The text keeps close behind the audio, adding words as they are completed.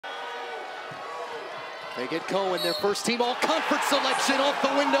They get Cohen, their first team all-conference selection, off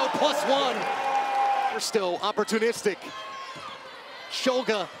the window, +1. They're still opportunistic.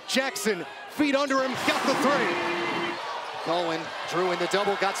 Shulga, Jackson, feet under him, got the 3. Cohen drew in the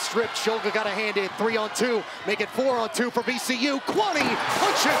double, got stripped. Shulga got a hand in, 3-on-2. Make it 4-on-2 for VCU. Quani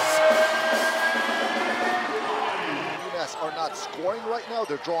punches. UMass are not scoring right now,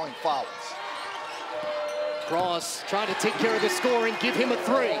 they're drawing fouls. Cross trying to take care of the score and give him a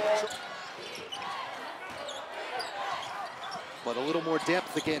 3. But a little more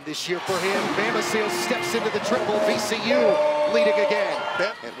depth again this year for him. Bamasil steps into the triple. VCU leading again.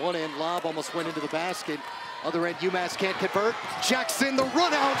 At one end, lob almost went into the basket. Other end, UMass can't convert. Jackson, the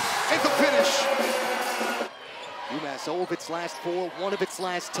run out, and the finish. UMass 0 of its last 4, 1 of its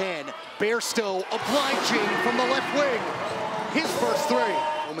last 10. Bairstow obliging from the left wing. His first 3.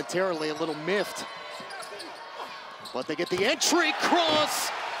 Momentarily a little miffed. But they get the entry,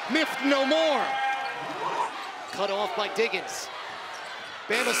 cross, miffed no more. Cut off by Diggins.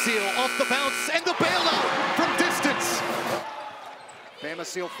 Bamasil off the bounce and the bailout from distance.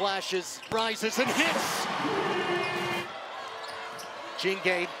 Bamasil flashes, rises and hits.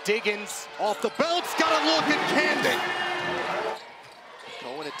 Jingay, Diggins off the bounce, got a look and canned it.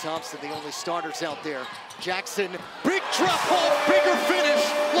 Cohen and Thompson, the only starters out there. Jackson, big drop off, bigger finish.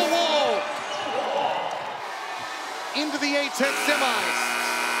 Lowell into the A-10 semis.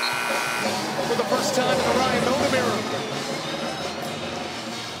 For the first time in the Ryan Nodum era.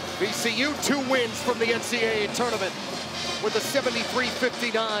 VCU 2 wins from the NCAA tournament with a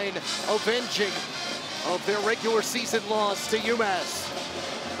 73-59 avenging of their regular season loss to UMass.